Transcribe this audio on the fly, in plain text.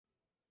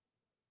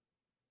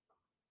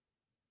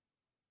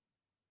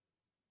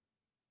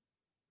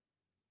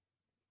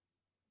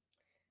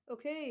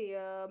Okay,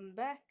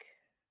 back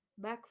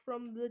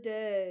from the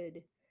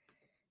dead.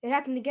 It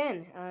happened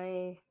again.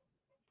 I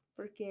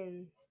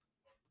freaking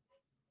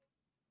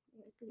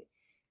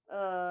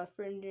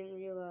friend didn't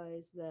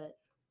realize that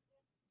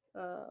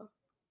uh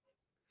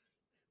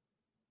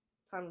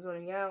time was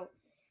running out.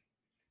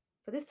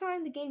 But this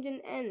time the game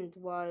didn't end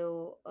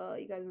while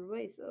you guys were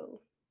away,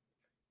 so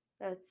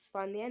that's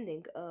finally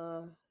ending.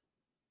 And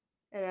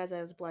as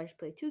I was obliged to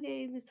play 2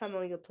 games, this time I'm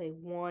only gonna play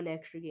one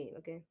extra game.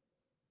 Okay,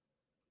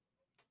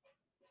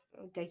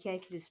 I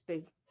can't just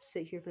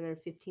sit here for another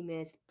 15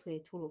 minutes to play a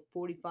total of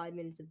 45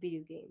 minutes of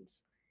video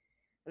games.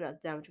 I'm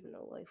not that much of a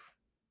no life.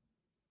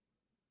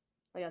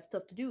 I got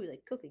stuff to do,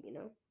 like cooking.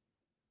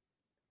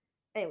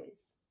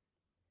 Anyways,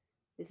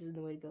 this isn't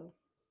the way to go.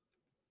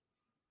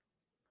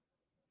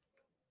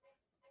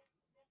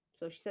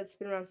 So she said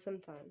spin around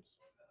sometimes.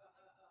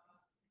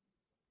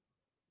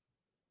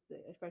 I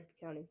should probably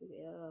be counting.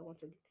 Okay, 1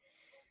 second.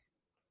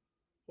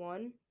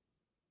 One.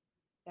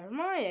 Never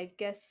mind. I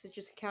guess it's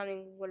just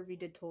counting whatever you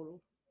did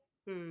total.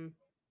 Hmm.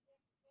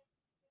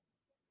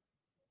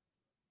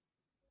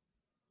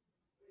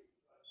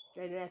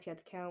 I didn't actually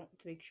have to count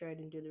to make sure I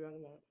didn't do the wrong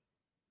amount.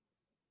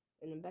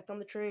 And I'm back on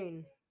the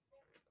train.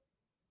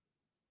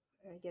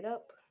 I get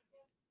up.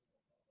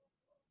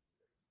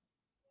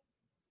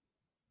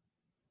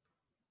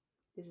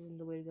 This isn't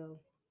the way to go.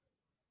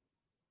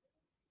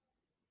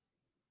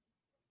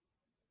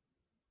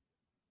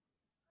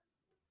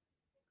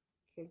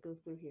 Can't go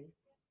through here.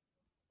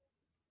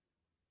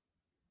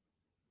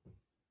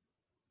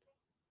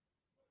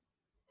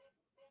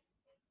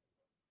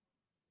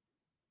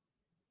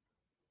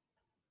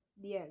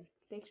 The end.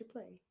 Thanks for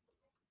playing.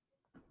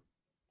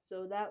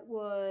 So that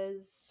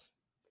was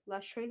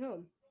Last Train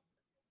Home.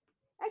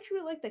 I actually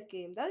really like that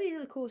game. That'd be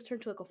really cool. It's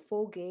turned to like a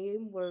full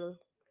game where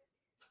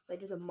like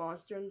there's a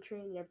monster in the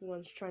train and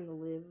everyone's trying to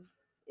live.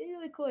 It's a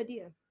really cool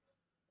idea.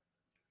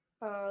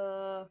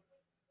 Uh,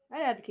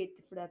 I'd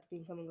advocate for that to be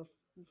becoming a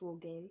full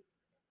game.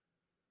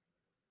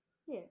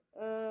 Yeah.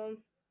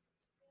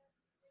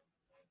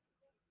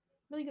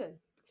 Really good.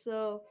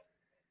 So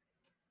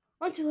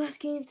on to the last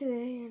game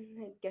today,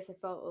 and I guess I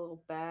felt a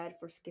little bad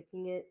for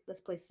skipping it. Let's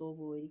play Soul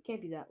Void. It can't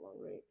be that long,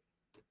 right?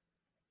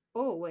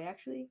 Oh wait,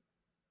 actually,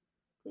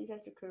 please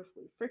answer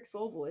carefully. Frick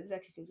Soul Void. This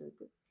actually seems really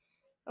good.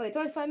 Oh, it's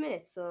only 5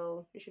 minutes,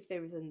 so it should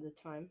favor in the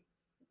time.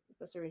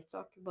 That's already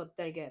talking. But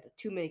then again, a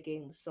 2 minute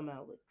game was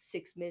somehow like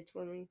 6 minutes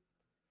for me.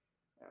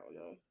 I don't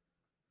know.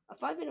 A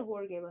 5 minute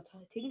horror game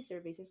about taking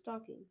surveys and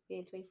stalking.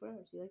 Game 24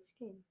 hours. You like this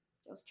game?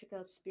 Also check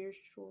out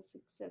Spiritual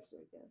Successor,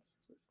 I guess.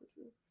 That's what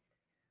it's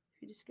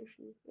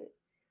description.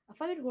 A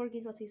 5 minute horror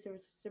game about taking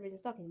surveys and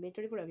stalking. Game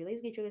 24 hours. You like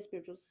this game? Check out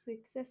Spiritual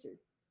Successor.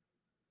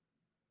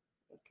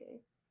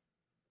 Okay.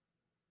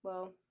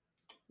 Well,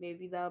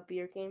 maybe that'll be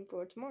your game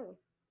for tomorrow.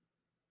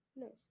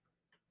 Who knows?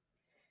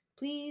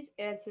 Please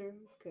answer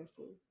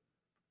carefully.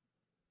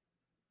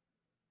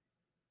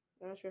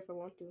 I'm not sure if I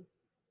want to.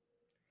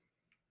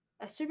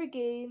 A survey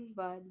game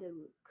by the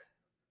Rook.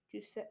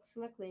 To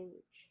select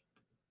language.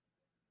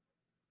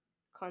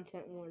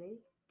 Content warning.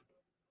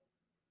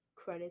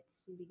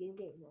 Credits and begin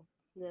game.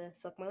 Well,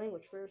 select my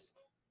language first.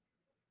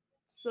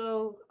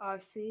 So,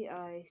 obviously,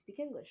 I speak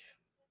English.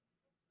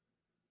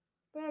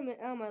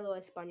 Pero malo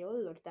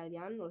español, o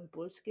italiano, o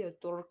polski, o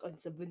turk, and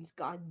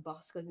sabinska, and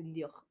baska, and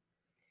diok.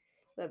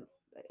 But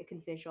I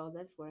can finish all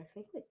that before I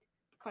accidentally clicked.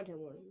 Content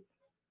warning.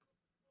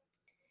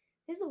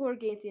 This is a horror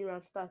game themed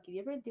around stalking.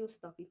 If you ever deal with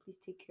stalking, please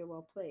take care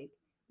while playing.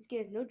 This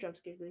game has no jump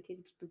scares, but in case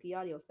of spooky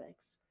audio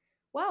effects.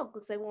 Wow,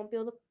 looks like I won't be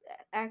able to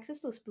access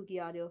those spooky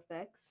audio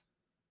effects.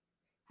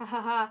 Ha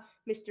ha ha,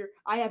 Mister,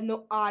 I have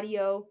no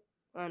audio.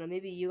 I don't know,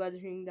 maybe you guys are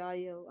hearing the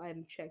audio. I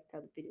haven't checked how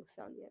the video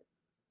sound yet.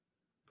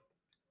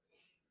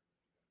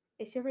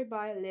 A survey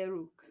by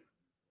Lerouk.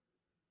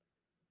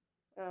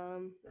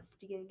 Let's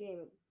begin the game.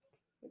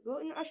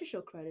 Well, I should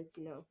show credits,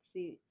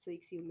 see so you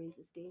can see who made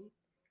this game.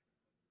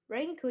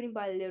 Writing and coding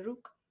by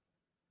Lerouk.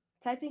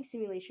 Typing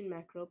simulation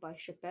macro by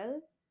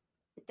Chappelle.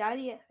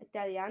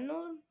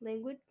 Italiano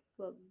language.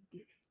 Well,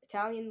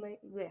 Italian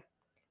language.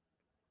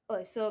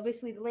 Okay, so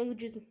basically the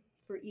languages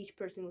for each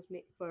person was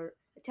made for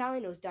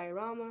Italian it was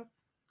diorama,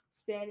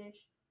 Spanish,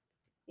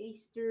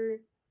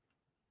 Easter,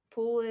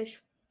 Polish,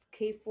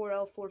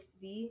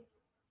 K4L4V.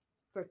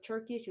 For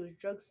Turkish it was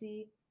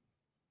Drugsi.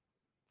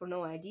 For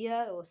no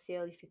idea it was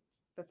Sally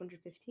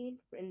 515.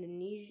 For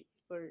Indonesia,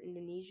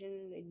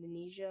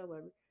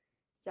 whatever.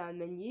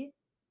 Salmenyi.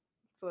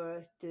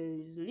 For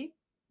Tuzli,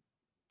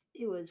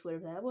 it was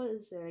whatever that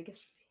was, and I guess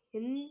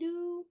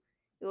Hindu,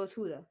 it was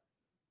Huda.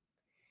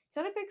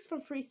 Sound effects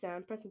from free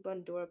sound, pressing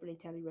button, door opening,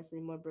 tapping,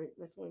 wrestling, more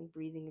wrestling,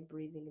 breathing and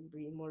breathing and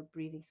breathing, more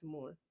breathing, some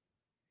more.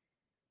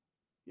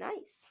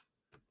 Nice.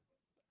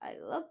 I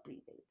love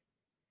breathing.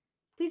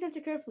 Please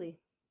answer carefully.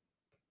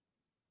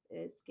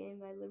 It's game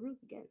by LaRue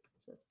again,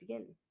 so let's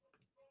begin.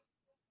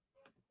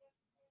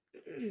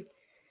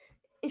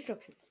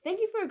 Instructions. Thank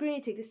you for agreeing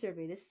to take this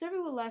survey. This survey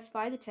will last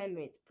 5 to 10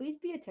 minutes. Please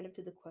be attentive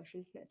to the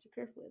questions and answer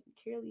carefully as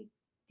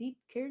we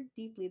care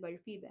deeply about your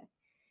feedback.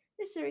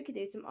 This survey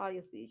contains some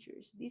audio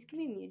features. These can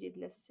be muted if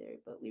necessary,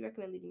 but we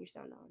recommend leaving your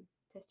sound on.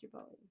 Test your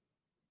volume.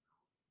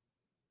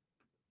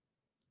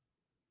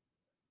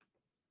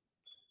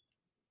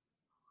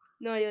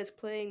 No idea what's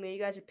playing. Maybe you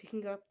guys are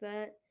picking up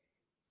that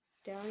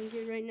down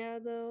gear right now,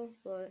 though.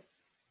 But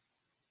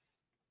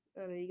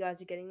I don't know, you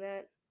guys are getting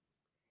that.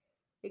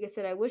 Like I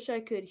said, I wish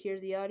I could hear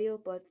the audio,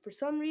 but for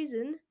some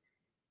reason,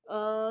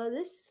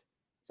 this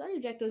audio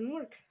jack doesn't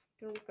work.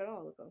 Doesn't work at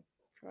all. Look, I'll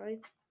try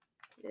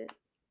it.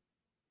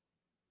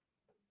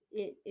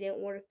 It didn't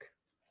work.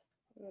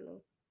 I don't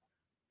know.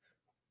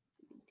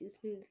 Do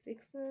something to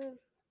fix that.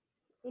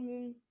 I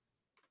mean,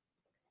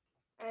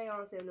 I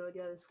honestly have no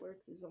idea how this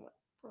works. It's all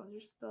other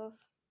stuff.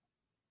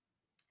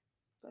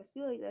 But I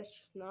feel like that's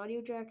just an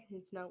audio jack and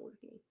it's not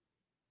working.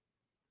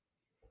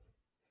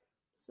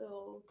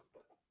 So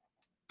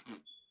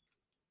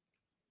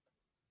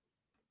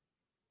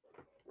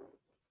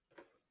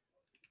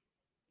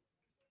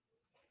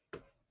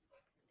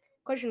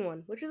question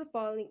 1. Which of the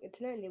following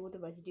internet-enabled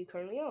devices do you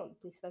currently own?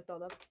 Please select all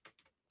that.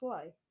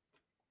 Why?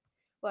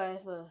 Well, I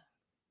have a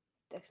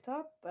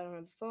desktop. I don't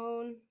have a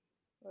phone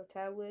or a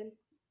tablet.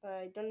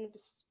 I don't have a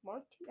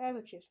smart TV. I have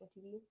a chip smart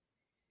TV.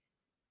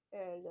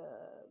 And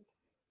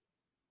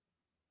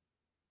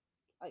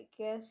I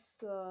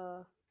guess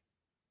I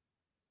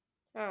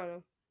don't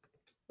know.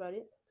 That's about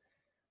it.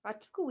 On a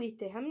typical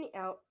weekday, how many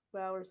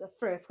hours of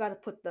I forgot to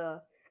put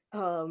the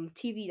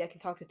TV that can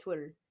talk to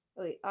Twitter.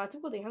 Oh, wait, on a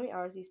typical day, how many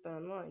hours do you spend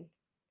online?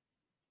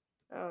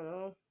 I don't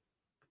know.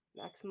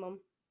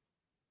 Maximum.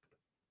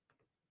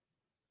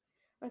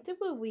 On a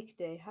typical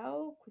weekday,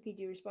 how quickly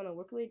do you respond to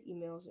work-related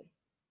emails?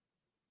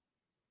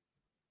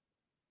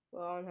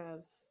 Well, I don't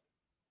have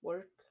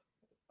work.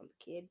 I'm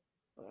a kid.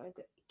 Well, I'm a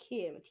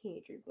kid. I'm a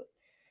teenager, but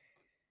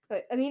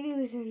I mean,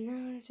 within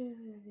I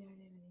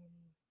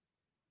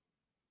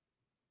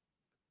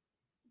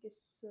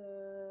guess I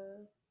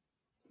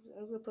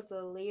was gonna put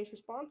the latest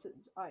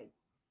responses. I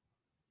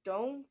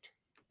don't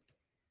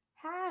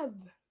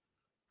have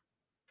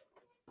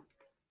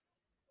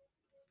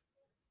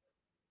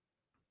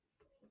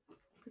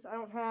because I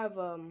don't have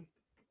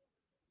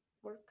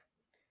work.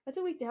 That's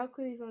a weekday. How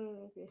quickly is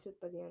okay, I said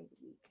by the end of the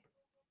week.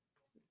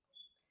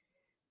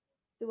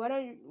 So why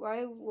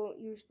won't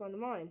you respond to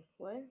mine?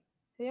 What?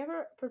 Have you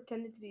ever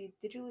pretended to be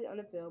digitally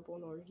unavailable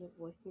in order to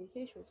avoid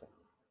communication with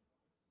someone?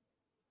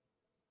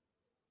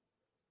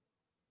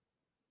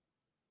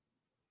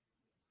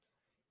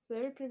 So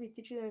ever pretend to be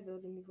digitally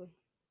unavailable and move on?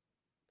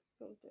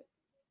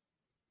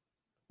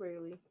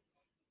 Rarely.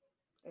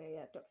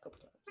 Yeah, a couple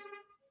times.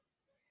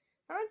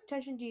 How much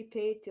attention do you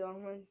pay to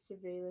online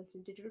surveillance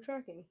and digital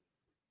tracking?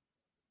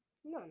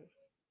 None.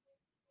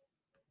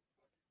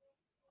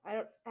 I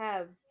don't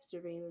have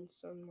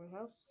surveillance on my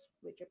house,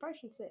 which I probably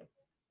shouldn't say.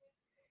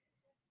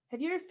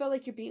 Have you ever felt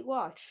like you're being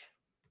watched?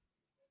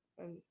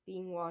 I'm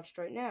being watched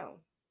right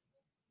now.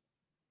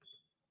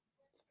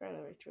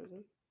 Apparently, I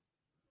chosen.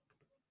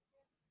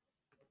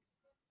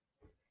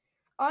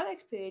 On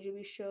next page,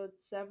 we showed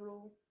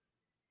several.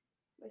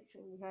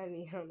 Actually, behind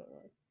me, I don't know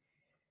why.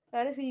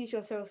 On next page, you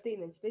show several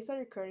statements based on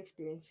your current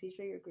experience. Please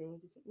show your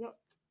agreement with this. You know,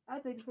 I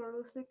think it's more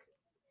realistic.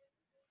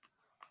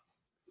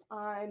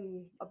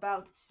 I'm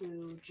about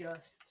to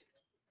just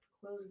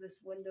close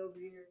this window over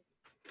here,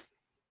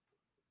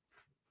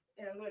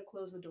 and I'm gonna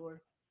close the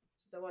door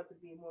since I want it to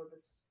be more of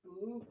a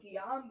spooky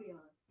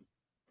ambiance.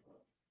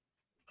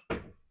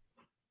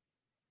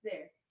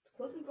 There, it's a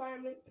closed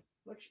environment,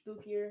 much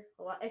spookier,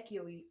 a lot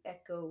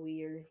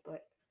echoier,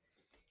 but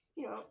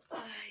you know,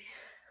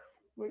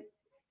 what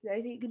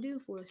anything you can do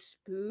for a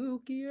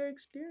spookier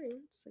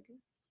experience, I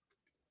guess.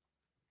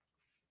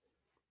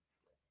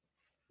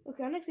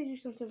 Okay, our next stage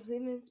is some several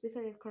statements based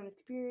on your current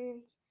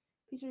experience.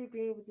 Please are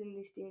agreeing within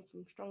these statements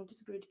from strongly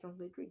disagree to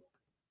strongly agree.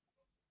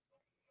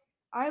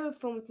 I have a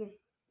phone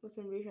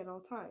within reach at all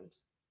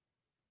times.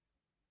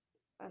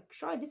 I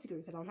strongly disagree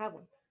because I don't have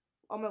one.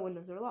 All my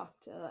windows are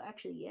locked.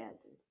 Actually, yeah,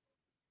 they're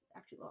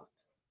actually locked.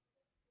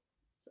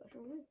 So I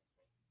strongly agree.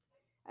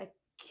 I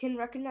can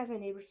recognize my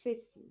neighbors'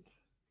 faces.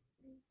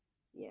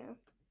 Yeah.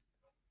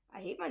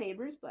 I hate my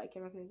neighbors, but I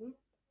can recognize them.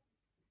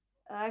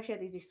 I actually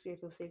had these escape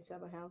those safe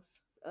inside my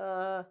house.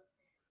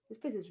 This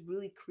place is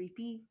really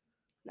creepy.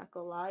 Not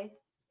gonna lie,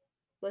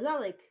 but it's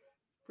not like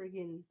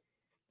freaking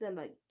them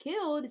like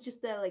killed. It's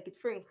just that like it's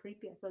freaking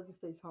creepy. I feel like this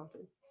place is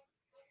haunted.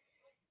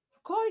 For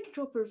quality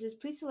control purposes,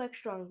 please select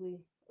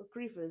strongly.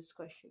 Agree for this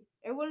question.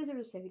 Everyone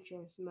deserves a second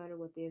chance, no matter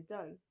what they have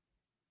done.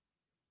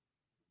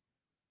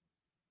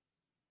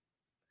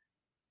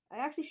 I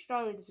actually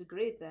strongly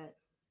disagree with that.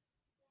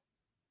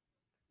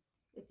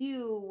 If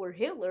you were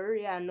Hitler,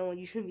 yeah, no,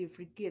 you shouldn't be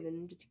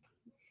forgiven just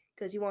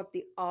because you want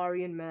the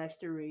Aryan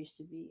master race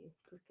to be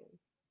freaking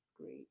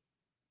great.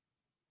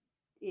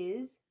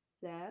 Is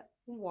that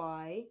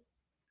why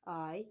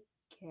I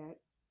can't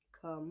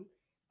come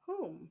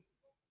home?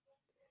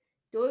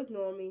 Don't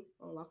ignore me.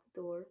 Unlock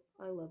the door.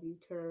 I love you.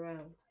 Turn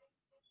around.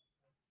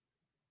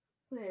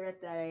 When I read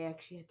that, I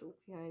actually had to look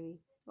behind me.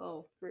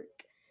 Oh,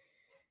 frick.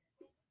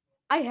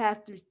 I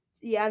have to.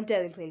 Yeah, I'm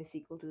definitely playing the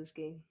sequel to this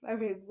game. I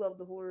really love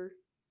the horror.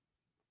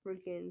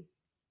 freaking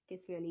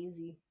gets me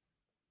uneasy.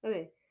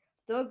 Okay.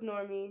 Don't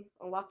ignore me.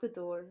 Unlock the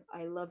door.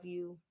 I love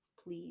you.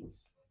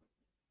 Please.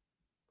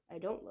 I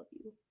don't love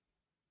you.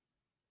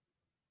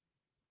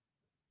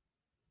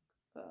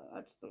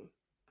 I just don't.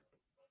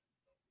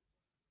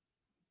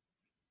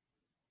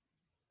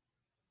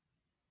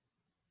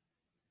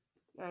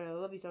 I don't know.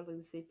 Love you sounds like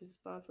the safest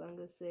response. So I'm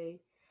gonna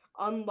say,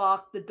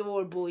 unlock the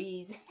door,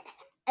 boys.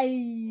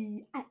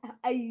 Ay, ay,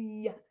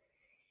 ay.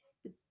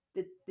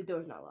 The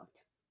door's not locked.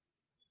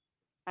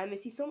 I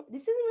miss you so much.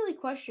 This isn't really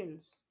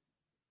questions.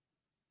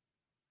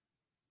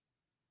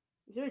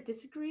 Is there a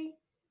disagree?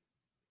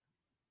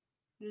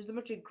 There's a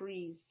bunch of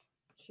agrees.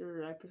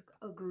 Sure, I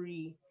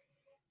agree.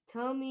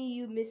 Tell me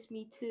you miss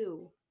me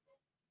too.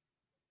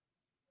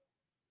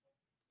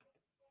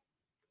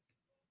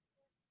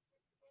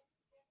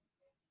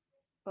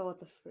 Oh, what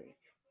the frick?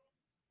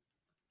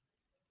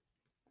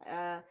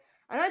 I'm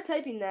not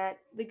typing that.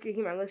 Look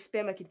here, I'm gonna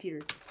spam my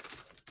computer.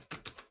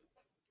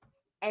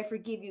 I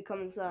forgive you.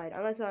 Come inside.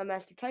 Unless I'm a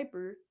master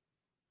typer,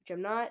 which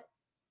I'm not.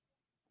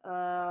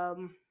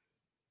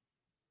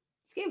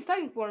 This game's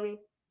typing for me.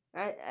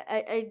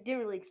 I didn't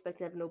really expect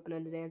to have an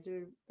open-ended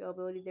answer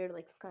availability there,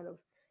 like some kind of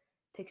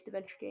text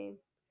adventure game.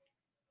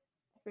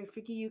 I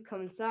forgive you.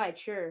 Come inside.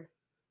 Sure.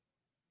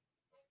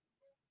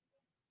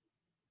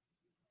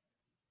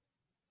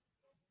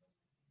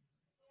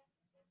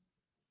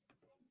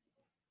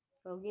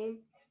 Whole game.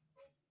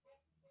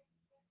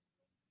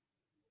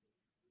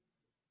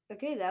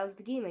 Okay, that was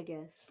the game, I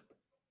guess.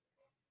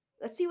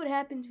 Let's see what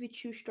happens if we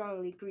choose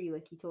strongly agree,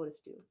 like he told us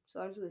to. So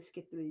I'm just gonna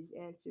skip through these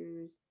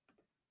answers.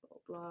 Blah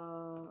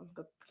blah. I'm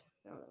gonna,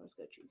 I don't know. Let's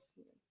go choose.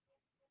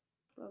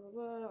 Blah blah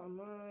blah.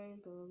 Online.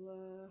 Blah blah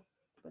blah.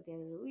 By the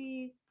end of the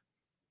week.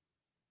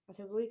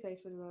 After a week, I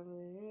expect a lot of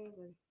it.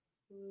 But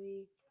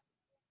week.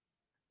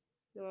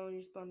 The one when you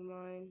respond to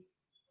mine.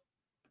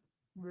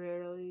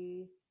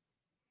 Rarely.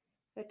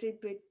 Actually,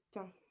 big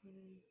time.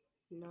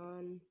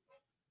 None.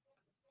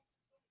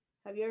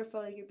 Have you ever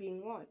felt like you're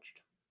being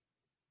watched?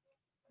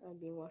 I'm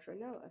being watched right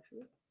now,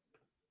 actually.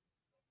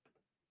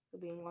 So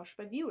being watched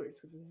by viewers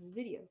because this is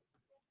video.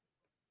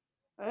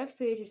 Our next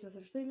page is self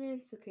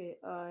statements. Okay,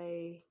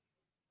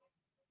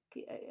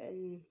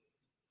 and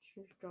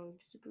strongly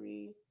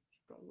disagree,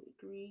 strongly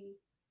agree,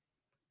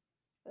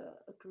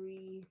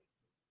 agree,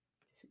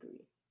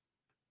 disagree,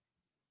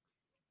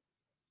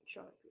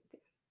 strongly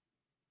agree.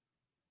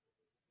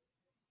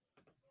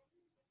 Okay.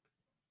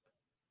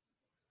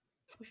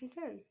 Question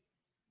 10.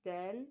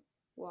 Then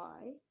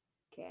why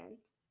can't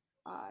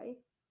I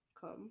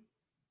come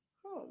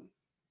home?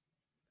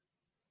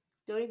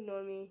 Don't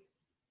ignore me,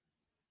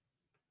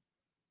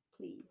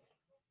 please.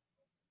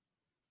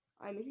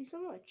 I miss you so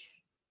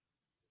much.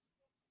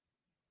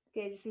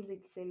 Okay, this seems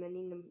like the same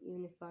ending,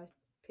 even if I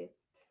picked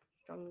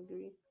strongly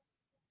agree.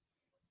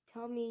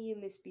 Tell me you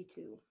miss me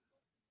too.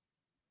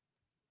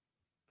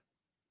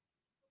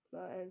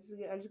 I'm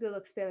just gonna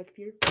expand my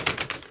computer.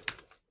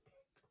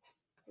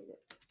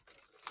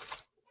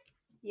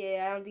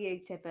 Yeah, I don't think I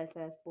can type that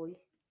fast, boy.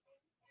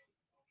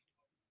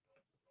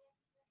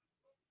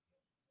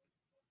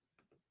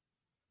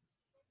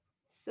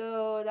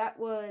 So that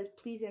was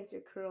please answer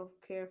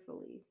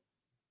carefully.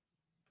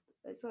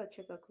 I just gotta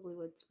check out quickly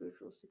what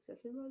spiritual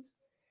successor was.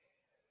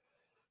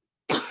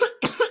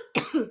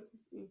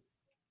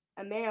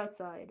 A man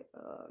outside.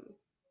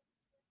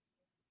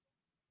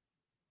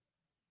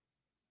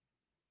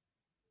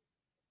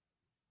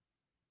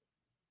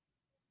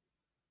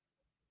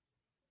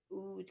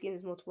 Ooh, this game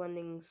has multiple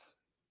endings.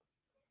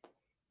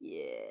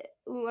 Yeah.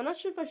 Ooh, I'm not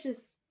sure if I should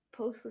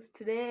post this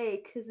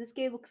today because this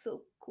game looks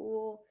so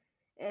cool.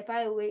 And if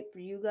I wait for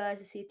you guys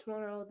to see it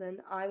tomorrow, then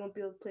I won't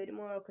be able to play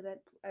tomorrow because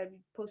I'd be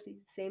posting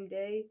the same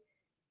day.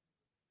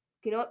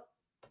 You know what?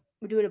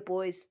 We're doing it,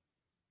 boys.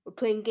 We're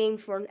playing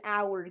games for an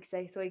hour so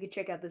I can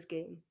check out this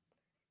game.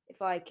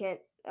 If I can't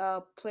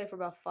play for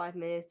about 5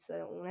 minutes,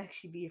 I won't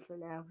actually be here for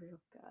an hour. Oh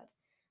god.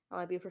 I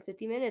might be here for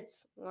 50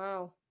 minutes.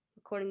 Wow.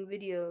 Recording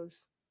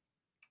videos.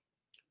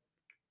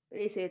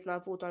 They say it's not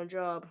a full-time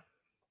job.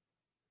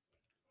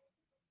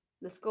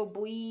 Let's go,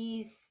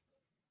 boys.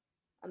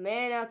 A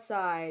Man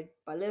Outside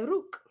by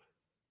Lerouk.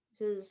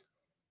 This is,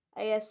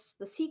 I guess,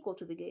 the sequel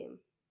to the game.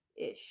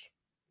 Ish.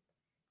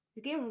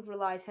 The game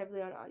relies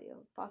heavily on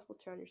audio. Possible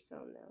to turn your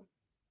sound now.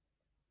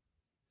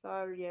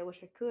 Sorry, I wish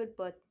I could,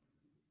 but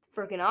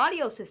the freaking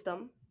audio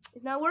system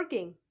is not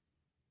working.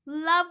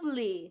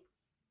 Lovely.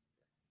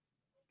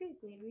 Okay,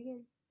 we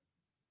begin.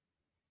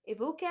 A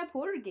vocab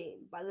horror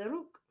game by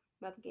Lerouk.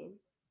 About the game.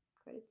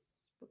 Credits.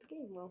 About the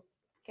game. Well,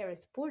 can't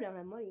really support it. I don't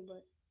have money,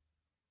 but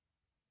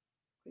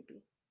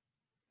creepy.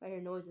 I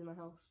hear noise in my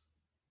house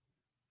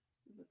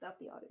without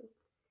the audio.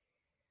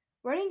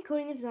 Writing,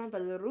 coding, and design by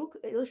Lerouk.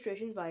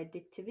 Illustrations by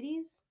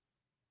Dictivities.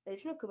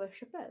 Additional code by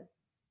Chappelle.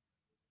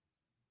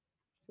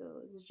 So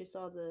this is just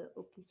all the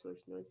open source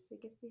noises I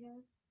guess they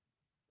have.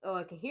 Oh,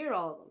 I can hear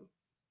all of them.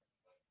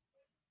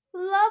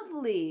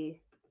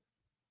 Lovely.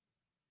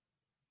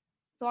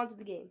 So on to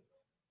the game.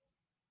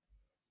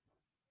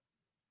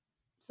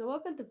 So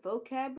welcome to Vocab